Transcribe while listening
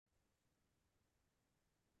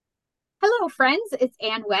Hello, friends. It's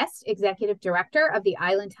Ann West, Executive Director of the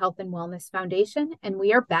Island Health and Wellness Foundation, and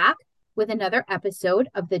we are back with another episode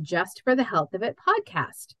of the Just for the Health of It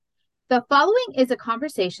podcast. The following is a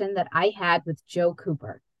conversation that I had with Joe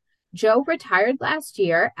Cooper. Joe retired last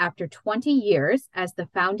year after 20 years as the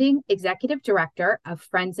founding executive director of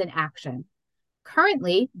Friends in Action.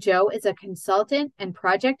 Currently, Joe is a consultant and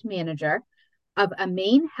project manager of a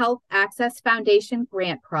Maine Health Access Foundation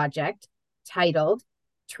grant project titled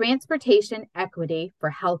Transportation Equity for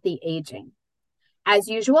Healthy Aging. As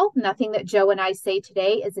usual, nothing that Joe and I say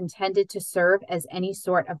today is intended to serve as any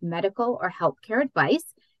sort of medical or healthcare advice.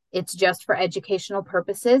 It's just for educational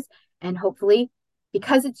purposes, and hopefully,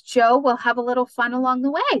 because it's Joe, we'll have a little fun along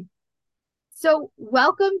the way. So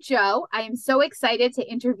welcome, Joe. I am so excited to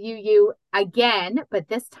interview you again, but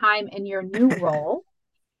this time in your new role.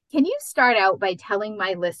 Can you start out by telling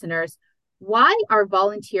my listeners, why are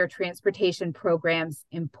volunteer transportation programs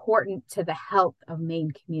important to the health of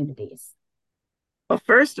Maine communities? Well,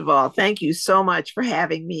 first of all, thank you so much for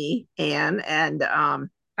having me, Anne. And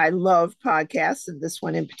I love podcasts, and this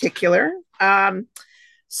one in particular.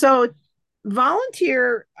 So,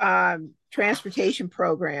 volunteer transportation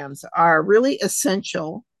programs are really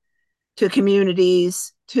essential to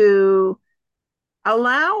communities to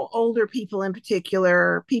allow older people, in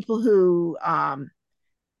particular, people who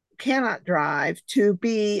cannot drive, to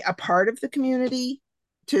be a part of the community,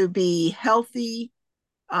 to be healthy,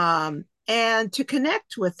 and to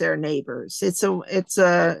connect with their neighbors. It's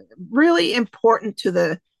a really important to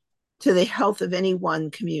the health of any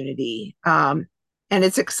one community. And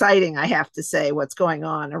it's exciting, I have to say, what's going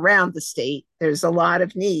on around the state. There's a lot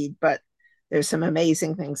of need, but there's some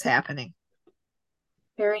amazing things happening.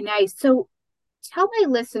 Very nice. So tell my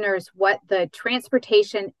listeners what the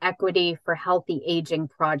Transportation Equity for Healthy Aging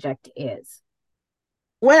project is.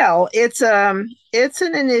 Well, it's an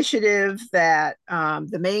initiative that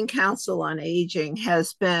the Maine Council on Aging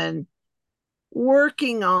has been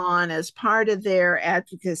working on as part of their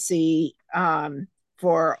advocacy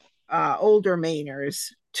for older Mainers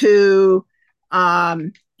to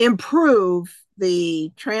improve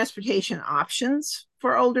the transportation options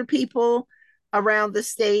for older people around the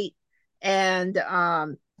state. And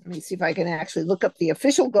let me see if I can actually look up the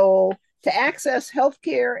official goal: to access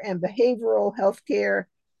healthcare and behavioral healthcare,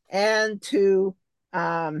 and to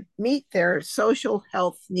meet their social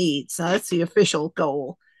health needs. Now, that's the official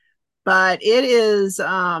goal, but it's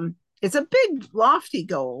a big, lofty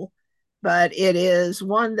goal, but it is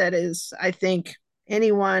one that is, I think,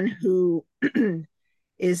 anyone who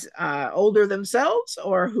is older themselves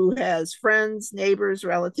or who has friends, neighbors,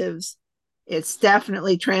 relatives, it's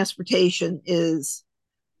definitely transportation is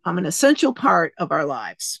an essential part of our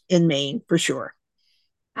lives in Maine, for sure.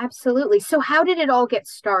 Absolutely. So how did it all get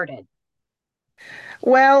started?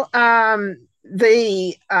 Well,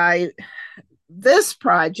 the this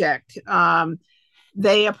project,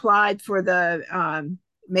 they applied for the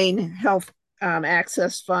Maine Health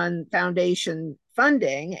Access Fund Foundation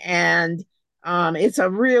funding, and it's a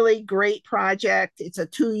really great project. It's a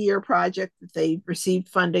 2-year project that they received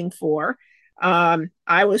funding for.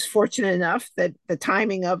 I was fortunate enough that the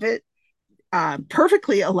timing of it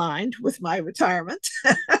perfectly aligned with my retirement.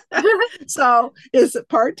 So it's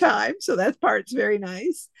part time. So that part's very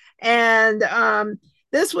nice. And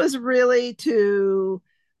this was really to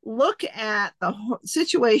look at the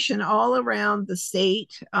situation all around the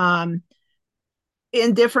state, in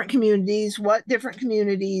different communities, what different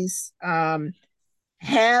communities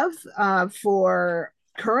have for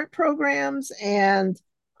current programs, and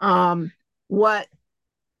what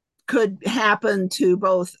could happen to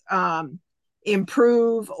both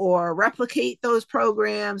improve or replicate those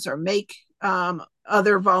programs, or make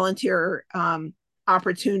other volunteer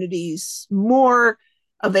opportunities more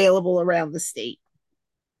available around the state.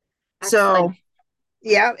 Excellent. So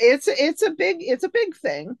yeah, it's a big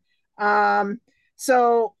thing.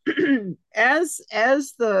 So as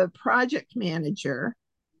the project manager,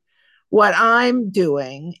 what I'm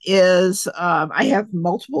doing is I have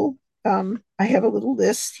multiple. I have a little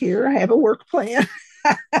list here. I have a work plan.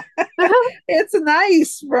 It's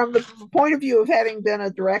nice from the point of view of having been a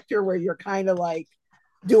director, where you're kind of like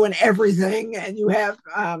doing everything, and you have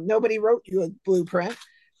nobody wrote you a blueprint.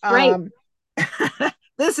 Right. Um,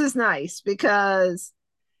 this is nice because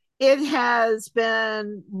it has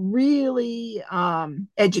been really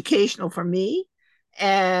educational for me,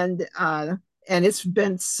 and it's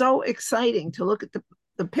been so exciting to look at the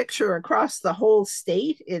picture across the whole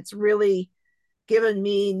state. It's really given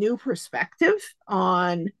me new perspective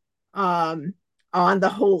um, on the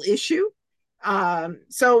whole issue.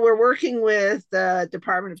 So we're working with the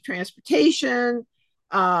Department of Transportation,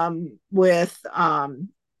 with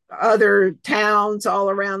other towns all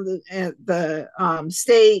around the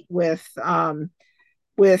state, with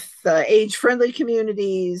age-friendly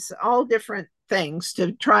communities, all different things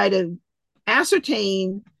to try to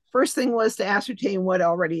ascertain. First thing was to ascertain what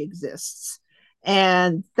already exists,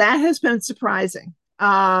 and that has been surprising.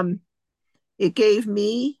 It gave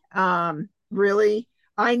me really,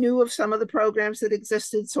 I knew of some of the programs that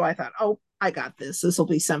existed, so I thought, oh, I got this. This will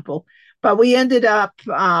be simple. But we ended up,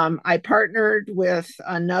 I partnered with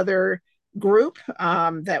another group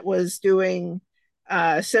that was doing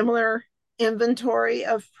similar inventory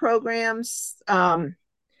of programs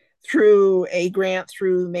through a grant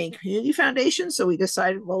through Maine Community Foundation. So we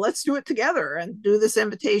decided, well, let's do it together and do this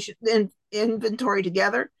inventory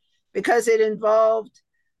together, because it involved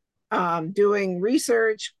doing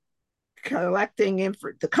research, collecting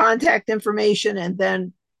the contact information, and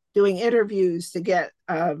then doing interviews to get.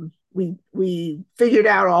 We figured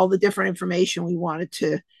out all the different information we wanted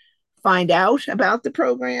to find out about the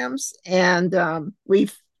programs, and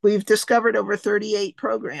we've discovered over 38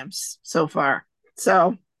 programs so far.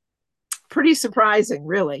 So pretty surprising,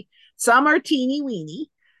 really. Some are teeny weeny.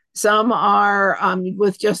 Some are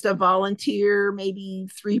with just a volunteer, maybe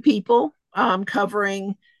 3 people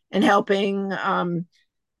covering and helping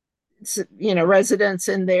residents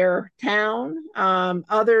in their town.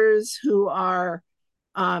 Others who are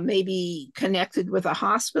maybe connected with a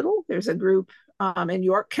hospital. There's a group in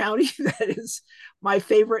York County that is my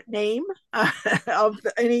favorite name of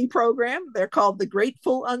any program. They're called the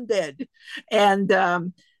Grateful Undead,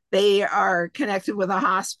 and they are connected with a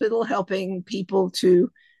hospital, helping people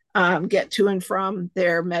to get to and from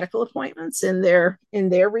their medical appointments in their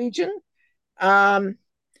region.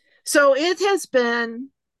 So it has been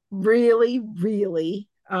really, really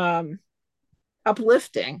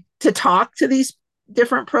uplifting to talk to these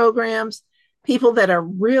different programs, people that are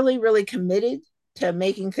really, really committed to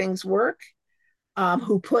making things work,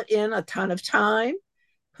 who put in a ton of time,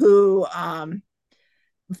 who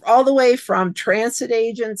all the way from transit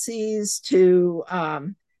agencies to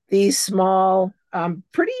these small,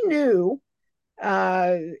 pretty new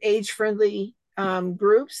age-friendly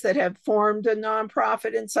groups that have formed a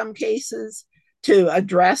nonprofit in some cases to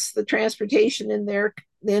address the transportation in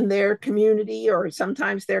their community, or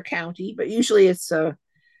sometimes their county, but usually it's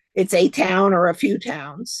a town or a few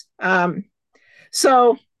towns.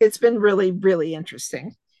 So it's been really, really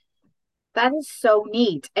interesting. That is so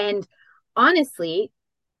neat. And honestly,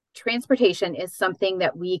 transportation is something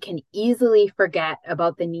that we can easily forget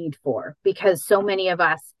about the need for, because so many of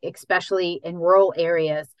us, especially in rural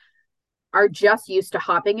areas, are just used to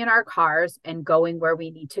hopping in our cars and going where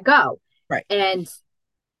we need to go. Right. And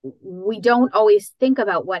we don't always think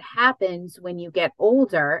about what happens when you get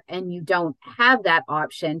older and you don't have that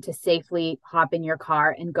option to safely hop in your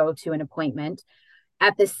car and go to an appointment,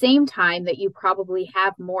 at the same time that you probably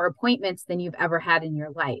have more appointments than you've ever had in your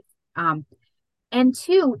life. And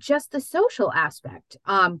 2, just the social aspect,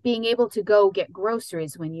 being able to go get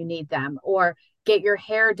groceries when you need them, or get your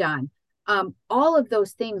hair done. All of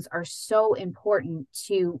those things are so important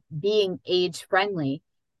to being age friendly.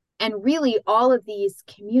 And really, all of these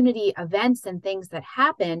community events and things that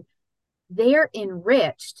happen, they're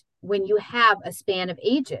enriched when you have a span of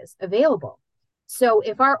ages available. So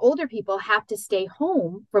if our older people have to stay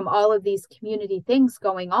home from all of these community things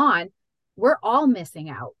going on, we're all missing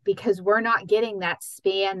out, because we're not getting that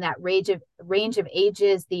span, that range of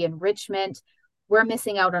ages, the enrichment. We're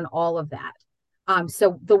missing out on all of that.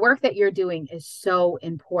 So the work that you're doing is so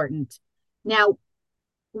important. Now,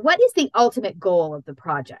 what is the ultimate goal of the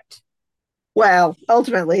project? Well,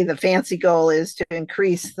 ultimately, the fancy goal is to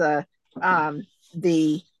increase the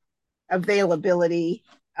availability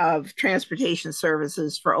of transportation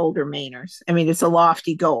services for older Mainers. I mean, it's a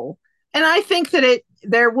lofty goal, and I think that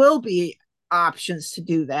there will be options to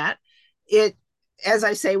do that. As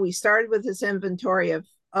I say, we started with this inventory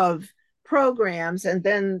of programs, and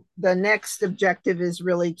then the next objective is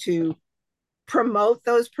really to promote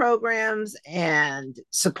those programs and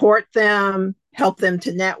support them, help them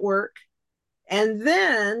to network, and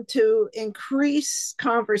then to increase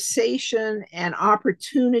conversation and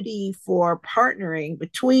opportunity for partnering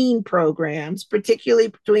between programs, particularly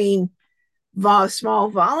between small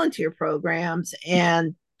volunteer programs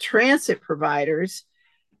and transit providers.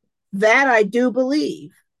 That I do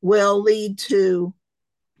believe will lead to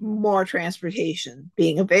more transportation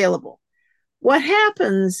being available. What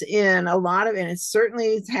happens in a lot of, and it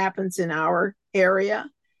certainly happens in our area,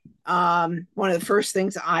 one of the first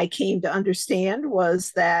things I came to understand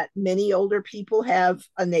was that many older people have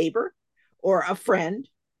a neighbor or a friend,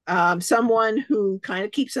 someone who kind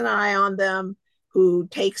of keeps an eye on them, who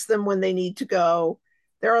takes them when they need to go.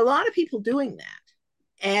 There are a lot of people doing that.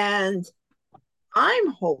 And I'm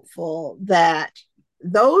hopeful that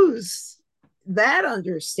that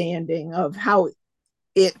understanding of how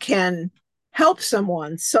it can help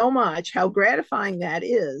someone so much, how gratifying that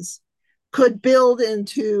is, could build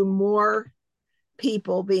into more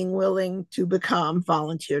people being willing to become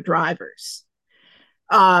volunteer drivers.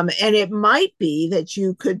 And it might be that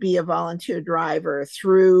you could be a volunteer driver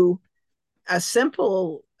through a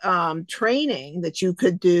simple training that you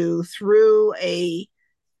could do through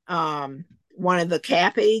one of the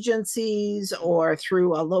CAP agencies or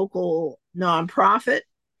through a local nonprofit.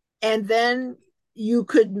 And then you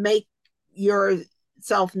could make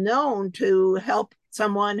yourself known to help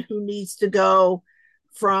someone who needs to go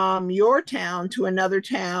from your town to another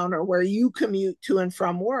town or where you commute to and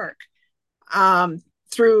from work,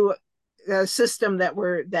 through a system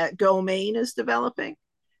that Go Maine is developing,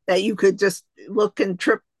 that you could just look and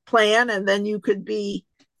trip plan, and then you could be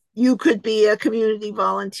a community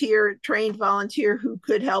volunteer, trained volunteer who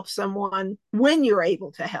could help someone when you're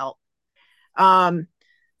able to help.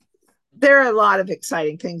 There are a lot of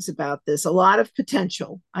exciting things about this, a lot of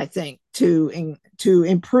potential, I think, to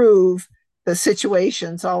improve the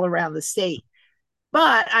situations all around the state.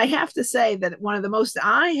 But I have to say that one of the most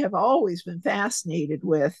I have always been fascinated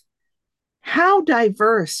with how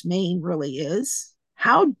diverse Maine really is,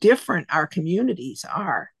 how different our communities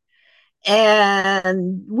are.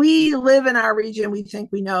 And we live in our region, we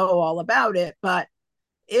think we know all about it, but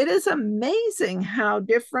it is amazing how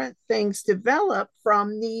different things develop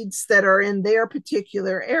from needs that are in their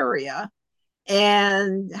particular area,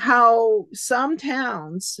 and how some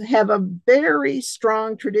towns have a very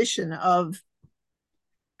strong tradition of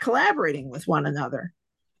collaborating with one another.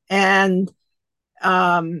 And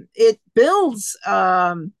it builds,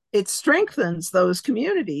 it strengthens those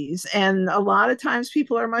communities. And a lot of times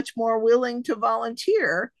people are much more willing to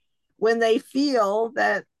volunteer when they feel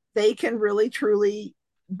that they can really, truly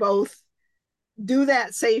both do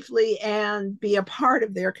that safely and be a part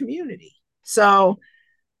of their community. So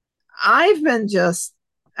I've been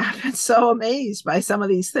so amazed by some of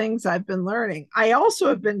these things I've been learning. I also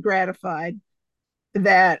have been gratified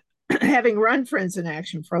that having run Friends in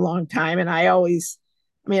Action for a long time, and I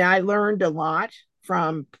learned a lot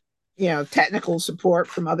from, technical support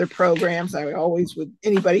from other programs. I always would,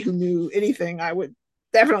 anybody who knew anything, I would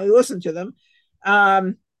definitely listen to them.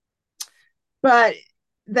 But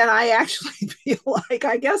then I actually feel like,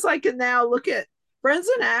 I guess I can now look at Friends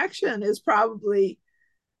in Action is probably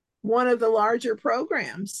one of the larger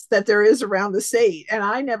programs that there is around the state. And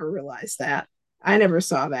I never realized that. I never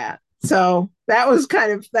saw that. So that was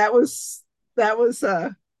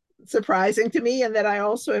surprising to me, and that I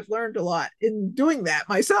also have learned a lot in doing that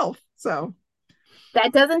myself. So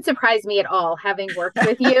that doesn't surprise me at all, having worked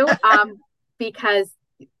with you, because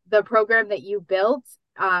the program that you built,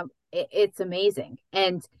 it's amazing.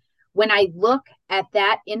 And when I look at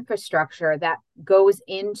that infrastructure that goes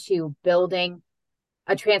into building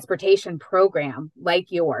a transportation program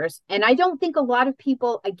like yours, and I don't think a lot of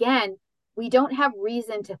people, again, we don't have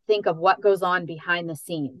reason to think of what goes on behind the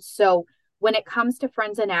scenes. So when it comes to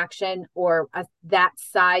Friends in Action or that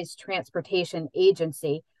size transportation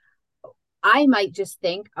agency, I might just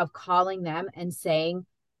think of calling them and saying,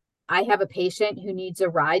 I have a patient who needs a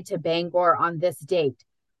ride to Bangor on this date.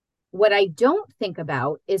 What I don't think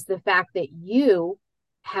about is the fact that you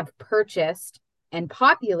have purchased and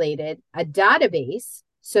populated a database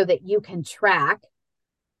so that you can track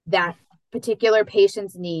that particular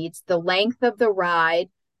patient's needs, the length of the ride,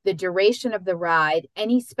 the duration of the ride,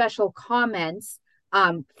 any special comments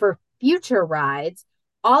for future rides.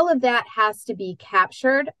 All of that has to be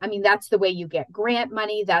captured. I mean, that's the way you get grant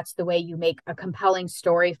money. That's the way you make a compelling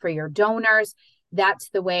story for your donors. That's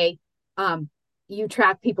the way you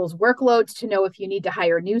track people's workloads to know if you need to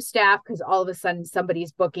hire new staff, because all of a sudden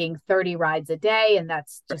somebody's booking 30 rides a day, and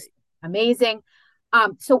that's just amazing.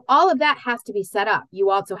 So all of that has to be set up.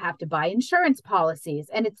 You also have to buy insurance policies,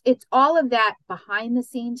 and it's all of that behind the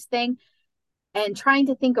scenes thing, and trying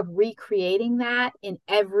to think of recreating that in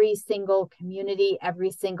every single community, every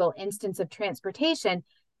single instance of transportation.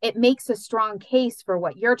 It makes a strong case for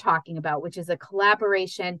what you're talking about, which is a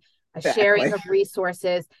collaboration, a sharing of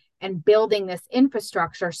resources, and building this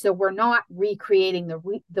infrastructure. So we're not recreating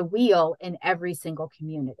the wheel in every single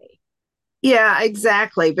community. Yeah,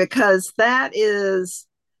 exactly. Because that is,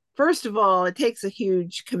 first of all, it takes a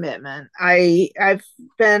huge commitment.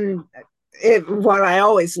 What I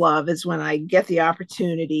always love is when I get the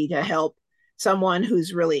opportunity to help someone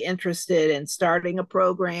who's really interested in starting a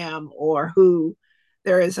program, or who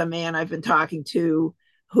there is a man I've been talking to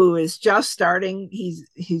who is just starting.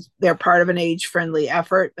 They're part of an age-friendly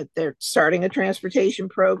effort, but they're starting a transportation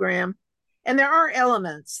program. And there are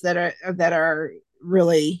elements that are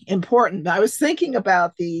really important. I was thinking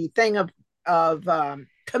about the thing of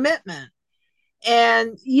commitment.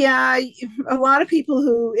 And yeah, a lot of people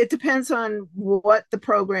who, it depends on what the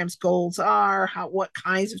program's goals are, what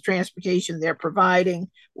kinds of transportation they're providing,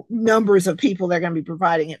 numbers of people they're going to be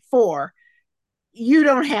providing it for. You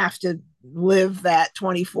don't have to live that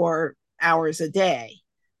 24 hours a day,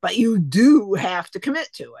 but you do have to commit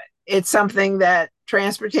to it. It's something that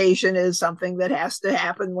transportation is something that has to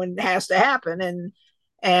happen when it has to happen,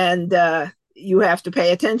 and you have to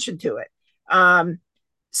pay attention to it.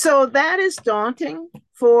 So that is daunting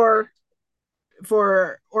for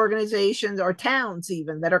organizations or towns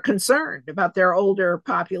even that are concerned about their older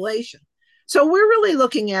population. So we're really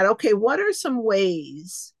looking at, okay, what are some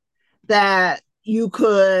ways that you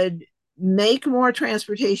could make more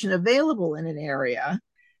transportation available in an area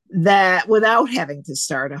that without having to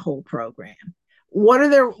start a whole program? What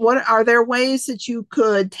are there ways that you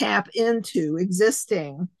could tap into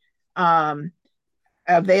existing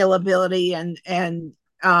availability and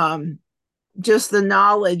just the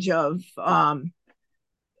knowledge of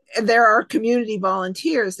there are community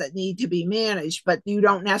volunteers that need to be managed, but you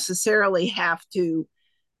don't necessarily have to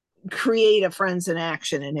create a Friends in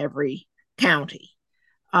Action in every county.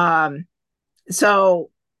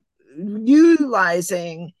 So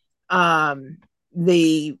utilizing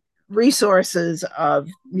the resources of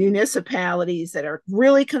municipalities that are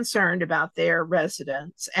really concerned about their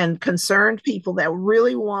residents and concerned people that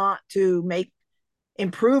really want to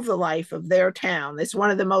improve the life of their town. It's one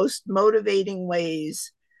of the most motivating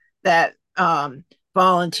ways that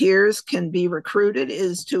volunteers can be recruited,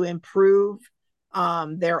 is to improve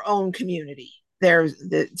their own community. There's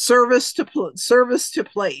the service to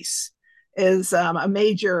place is a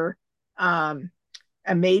major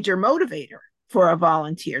motivator for a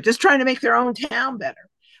volunteer, just trying to make their own town better.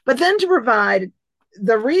 But then to provide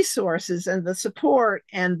the resources and the support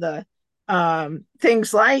and the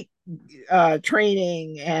things like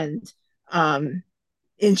training and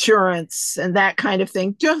insurance and that kind of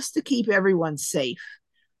thing, just to keep everyone safe.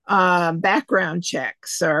 Background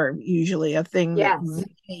checks are usually a thing Yes. that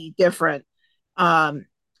many different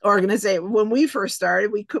organizations. When we first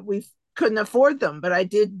started, we couldn't afford them, but I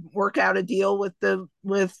did work out a deal with the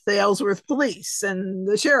Ellsworth Police and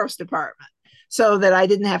the Sheriff's Department so that I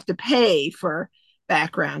didn't have to pay for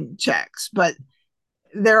background checks. But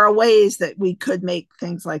there are ways that we could make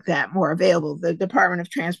things like that more available. The Department of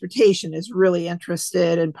Transportation is really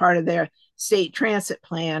interested, and part of their state transit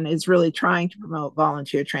plan is really trying to promote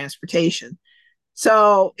volunteer transportation.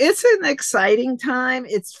 So it's an exciting time.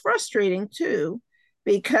 It's frustrating too,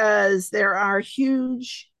 because there are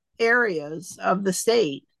huge areas of the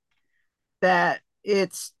state that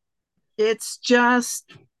it's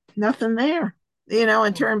just nothing there,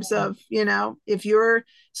 in terms of, if you're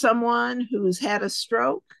someone who's had a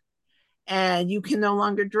stroke and you can no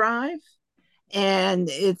longer drive, and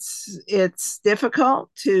it's difficult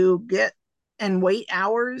to get and wait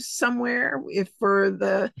hours somewhere for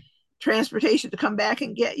the transportation to come back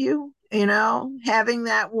and get you, having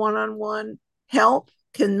that one-on-one help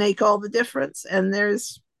can make all the difference, and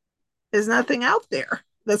there's nothing out there.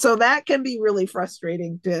 So that can be really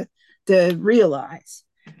frustrating to realize.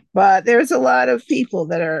 But there's a lot of people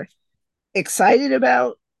that are excited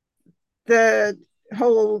about the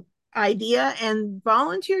whole idea, and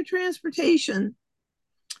volunteer transportation.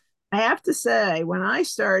 I have to say, when I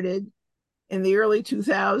started in the early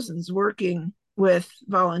 2000s working with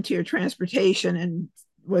volunteer transportation and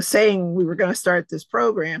was saying we were going to start this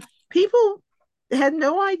program, people had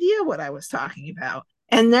no idea what I was talking about.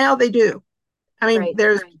 And now they do. I mean,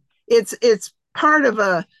 it's part of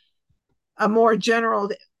a more general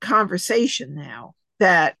conversation now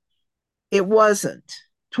that it wasn't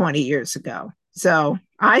 20 years ago. So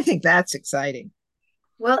I think that's exciting.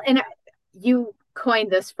 Well, and you coined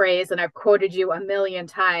this phrase, and I've quoted you a million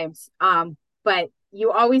times. But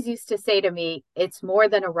you always used to say to me, it's more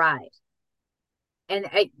than a ride. And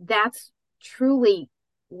that's truly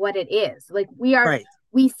what it is. Like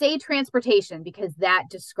we say transportation because that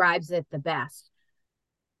describes it the best.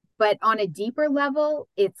 But on a deeper level,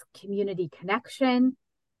 it's community connection,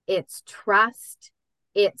 it's trust,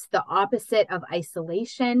 it's the opposite of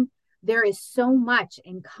isolation. There is so much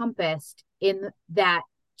encompassed in that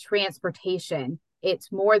transportation.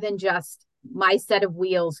 It's more than just my set of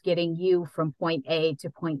wheels getting you from point A to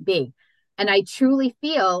point B. And I truly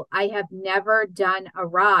feel I have never done a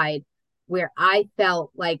ride where I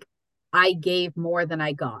felt like I gave more than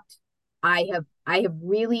I got. I have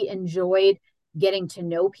really enjoyed getting to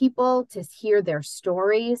know people, to hear their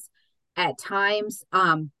stories. At times,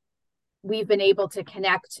 we've been able to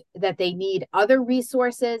connect that they need other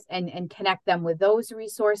resources and connect them with those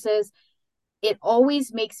resources. It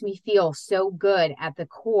always makes me feel so good at the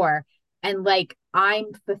core, and like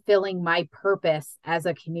I'm fulfilling my purpose as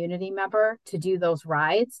a community member to do those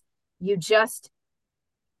rides.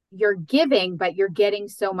 You're giving, but you're getting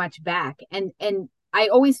so much back. And I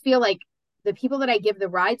always feel like the people that I give the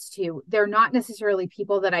rides to, they're not necessarily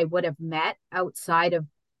people that I would have met outside of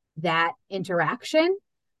that interaction.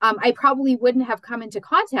 I probably wouldn't have come into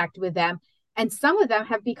contact with them. And some of them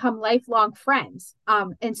have become lifelong friends.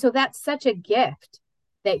 And so that's such a gift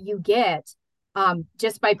that you get,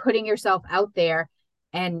 just by putting yourself out there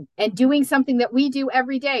and doing something that we do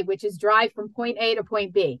every day, which is drive from point A to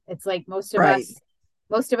point B. It's like Right.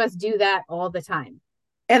 most of us do that all the time.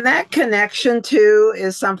 And that connection too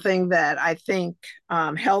is something that I think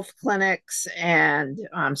health clinics and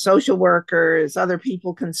social workers, other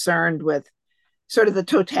people concerned with sort of the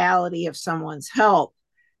totality of someone's health,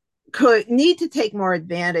 could need to take more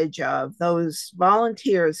advantage of those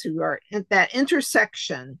volunteers who are at that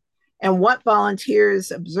intersection, and what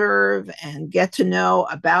volunteers observe and get to know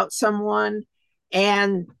about someone,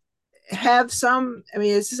 and have some, I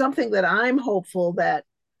mean, it's something that I'm hopeful that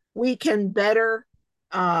we can better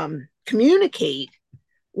communicate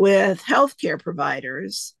with healthcare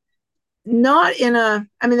providers. Not in a,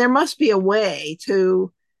 I mean, there must be a way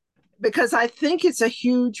to, because I think it's a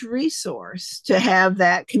huge resource to have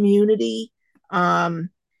that community um,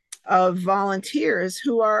 of volunteers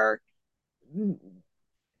who are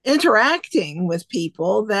interacting with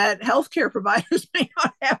people that healthcare providers may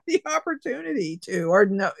not have the opportunity to, or,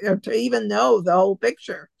 know, or to even know the whole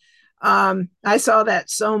picture. I saw that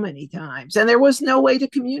so many times, and there was no way to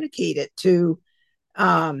communicate it to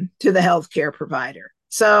the healthcare provider.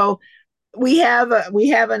 So we have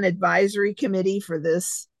an advisory committee for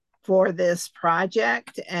this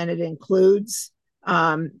project, and it includes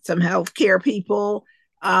some healthcare people.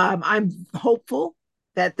 I'm hopeful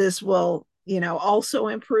that this will, also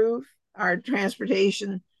improve our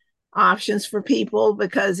transportation options for people,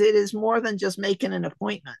 because it is more than just making an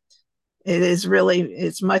appointment.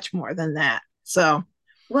 It's much more than that. So,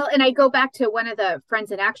 Well, and I go back to one of the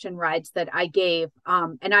Friends in Action rides that I gave,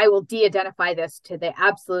 and I will de-identify this to the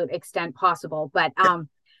absolute extent possible, but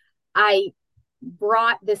I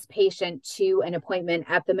brought this patient to an appointment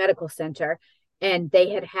at the medical center, and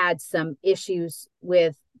they had some issues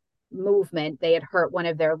with movement. They had hurt one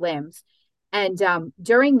of their limbs. And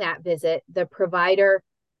during that visit, the provider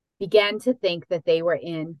began to think that they were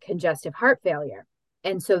in congestive heart failure.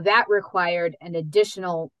 And so that required an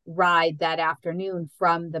additional ride that afternoon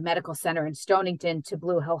from the medical center in Stonington to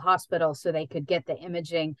Blue Hill Hospital so they could get the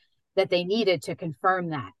imaging that they needed to confirm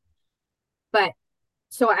that. But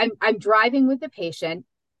so I'm driving with the patient.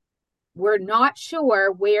 We're not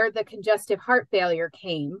sure where the congestive heart failure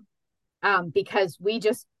came, because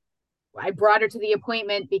I brought her to the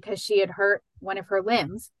appointment because she had hurt one of her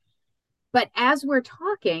limbs. But as we're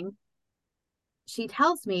talking, she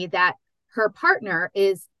tells me that her partner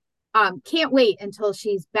is can't wait until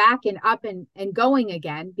she's back and up and going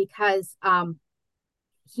again, because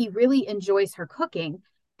he really enjoys her cooking,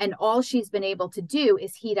 and all she's been able to do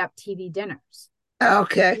is heat up TV dinners.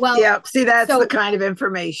 okay. Well, Yep. See, that's the so kind of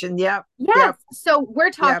information. Yep. yes, Yep. so we're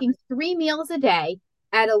Yep. talking 3 meals a day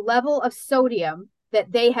at a level of sodium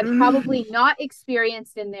that they had probably not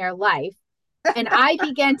experienced in their life. And I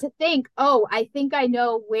began to think, oh, I think I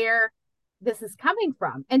know where this is coming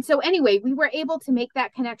from. And so anyway, we were able to make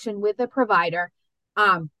that connection with the provider,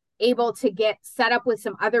 able to get set up with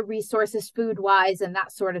some other resources food wise and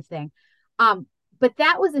that sort of thing. But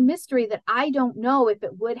that was a mystery that I don't know if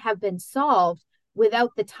it would have been solved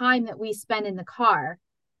without the time that we spent in the car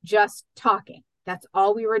just talking. That's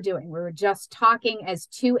all we were doing. We were just talking as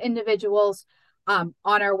two individuals on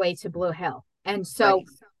our way to Blue Hill. And so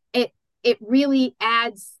it really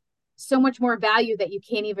adds so much more value that you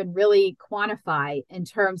can't even really quantify in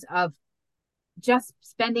terms of just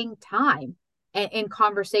spending time in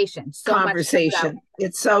conversation. So conversation.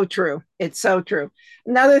 It's so true. It's so true.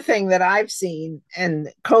 Another thing that I've seen, and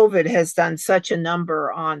COVID has done such a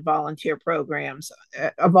number on volunteer programs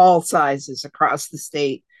of all sizes across the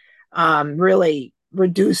state, really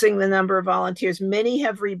reducing the number of volunteers. Many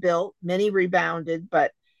have rebuilt, many rebounded,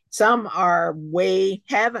 but some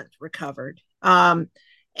haven't recovered.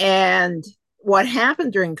 And what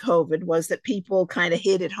happened during COVID was that people kind of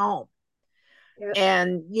hid at home. Yep.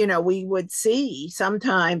 And, we would see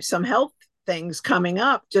sometimes some health things coming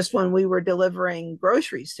up just when we were delivering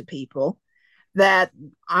groceries to people. that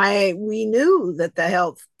we knew that the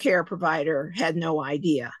health care provider had no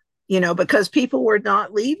idea, because people were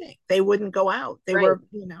not leaving. They wouldn't go out. They Right. were,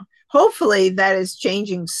 hopefully that is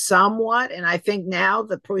changing somewhat. And I think now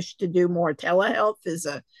the push to do more telehealth is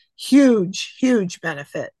a huge, huge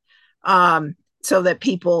benefit. So that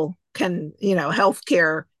people can,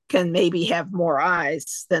 healthcare can maybe have more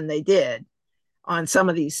eyes than they did on some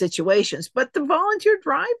of these situations. But the volunteer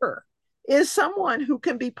driver is someone who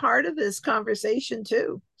can be part of this conversation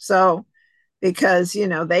too. So, because,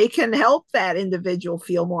 they can help that individual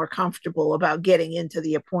feel more comfortable about getting into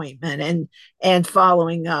the appointment and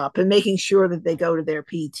following up and making sure that they go to their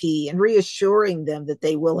PT and reassuring them that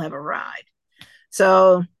they will have a ride.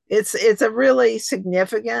 So it's a really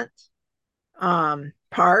significant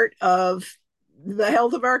part of the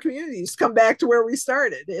health of our communities. Come back to where we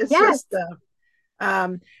started. It's Yes. just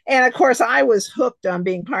and of course, I was hooked on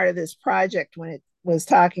being part of this project when it was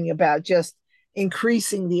talking about just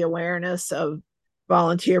increasing the awareness of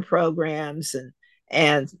volunteer programs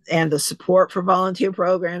and the support for volunteer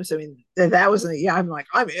programs. I mean, that was I'm like,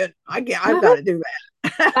 I'm in. I've got to do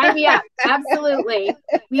that. Sign me up. Absolutely.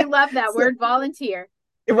 We love that word, volunteer.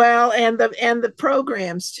 Well, and the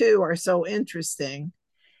programs too are so interesting.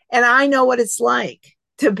 And I know what it's like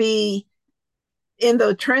to be in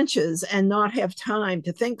the trenches and not have time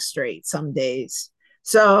to think straight some days.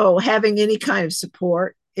 So having any kind of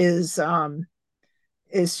support is huge.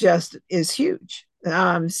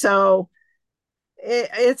 So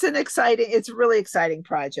it's a really exciting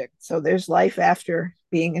project. So there's life after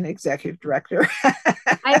being an executive director.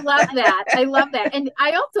 I love that. I love that. And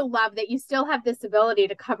I also love that you still have this ability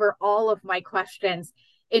to cover all of my questions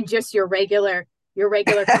in just your regular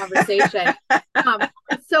conversation.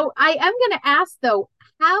 So I am going to ask though,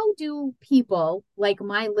 how do people like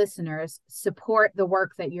my listeners support the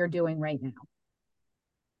work that you're doing right now?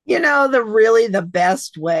 The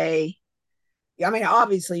best way, I mean,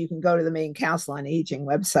 obviously you can go to the Maine Council on Aging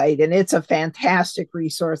website, and it's a fantastic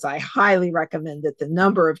resource. I highly recommend it. The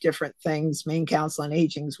number of different things Maine Council on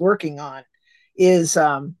Aging is working on is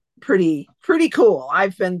pretty cool.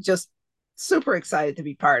 I've been just super excited to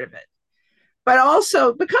be part of it. But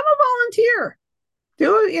also become a volunteer.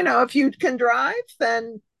 If you can drive,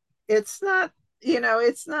 then it's not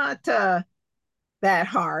that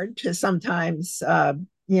hard to sometimes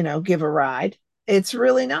give a ride. It's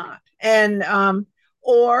really not. And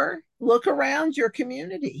or look around your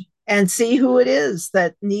community and see who it is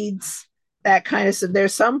that needs that kind of stuff.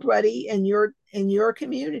 There's somebody in your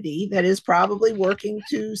community that is probably working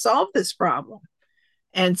to solve this problem,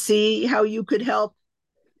 and see how you could help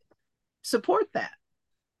support that.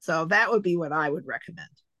 So that would be what I would recommend.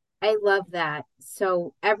 I love that.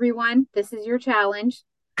 So everyone, this is your challenge.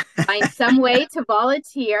 Find some way to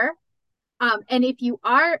volunteer. And if you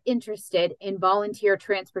are interested in volunteer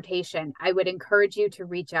transportation, I would encourage you to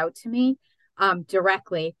reach out to me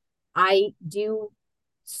directly. I do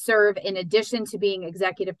serve, in addition to being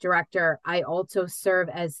executive director, I also serve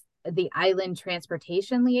as the island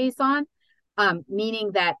transportation liaison,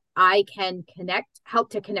 meaning that I can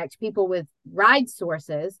help to connect people with ride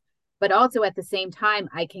sources, but also at the same time,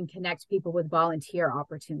 I can connect people with volunteer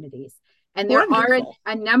opportunities. And there Wonderful.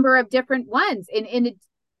 Are a number of different ones. In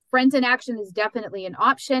Friends in Action is definitely an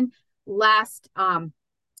option. The last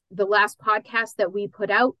podcast that we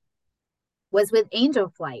put out was with Angel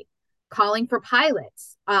Flight, calling for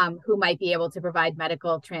pilots who might be able to provide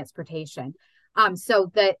medical transportation.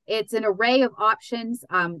 So it's an array of options.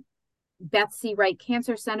 Beth C. Wright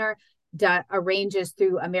Cancer Center arranges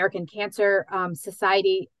through American Cancer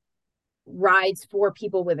Society rides for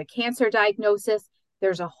people with a cancer diagnosis.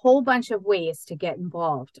 There's a whole bunch of ways to get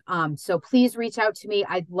involved. So please reach out to me.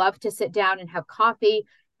 I'd love to sit down and have coffee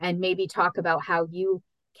and maybe talk about how you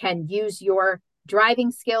can use your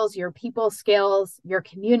driving skills, your people skills, your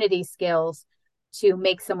community skills to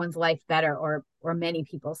make someone's life better or many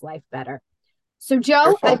people's life better. So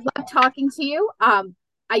Joe, I love talking to you.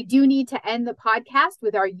 I do need to end the podcast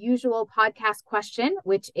with our usual podcast question,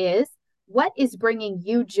 which is, what is bringing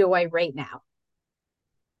you joy right now?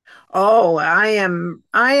 Oh, I am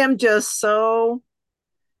just so,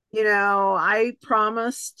 I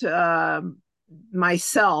promised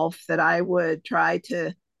myself that I would try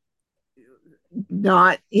to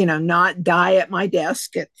not die at my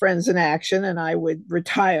desk at Friends in Action, and I would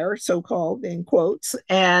retire, so-called, in quotes.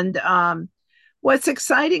 And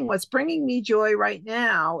what's bringing me joy right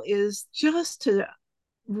now is just to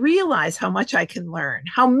realize how much I can learn,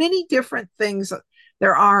 how many different things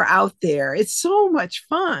there are out there. It's so much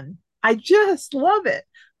fun. I just love it.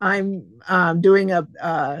 I'm doing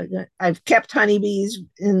I've kept honeybees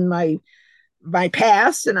in my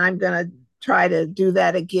past, and I'm going to try to do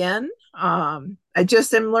that again. I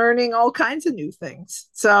just am learning all kinds of new things.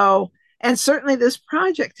 So, and certainly this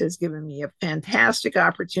project has given me a fantastic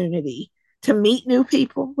opportunity to meet new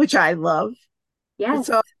people, which I love. Yes.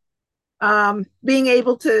 So, being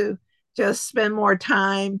able to just spend more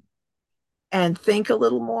time and think a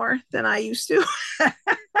little more than I used to.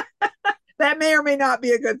 That may or may not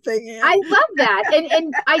be a good thing, Ann. I love that.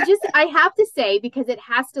 And I have to say, because it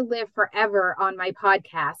has to live forever on my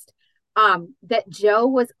podcast, that Joe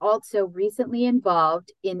was also recently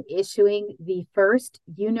involved in issuing the first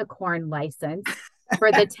unicorn license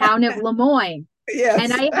for the town of Lemoyne. Yes.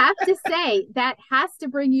 And I have to say that has to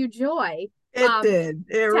bring you joy. It did.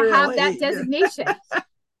 It to really, have that designation.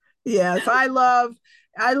 Yes, I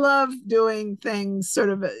love doing things sort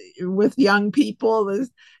of with young people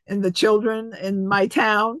and the children in my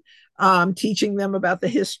town, teaching them about the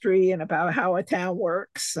history and about how a town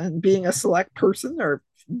works, and being a select person or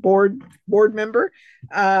board member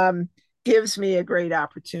gives me a great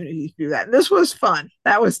opportunity to do that. And this was fun.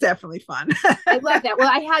 That was definitely fun. I love that. Well,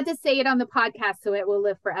 I had to say it on the podcast so it will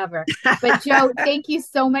live forever. But Joe, thank you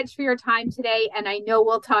so much for your time today. And I know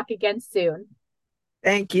we'll talk again soon.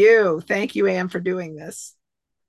 Thank you. Thank you, Ann, for doing this.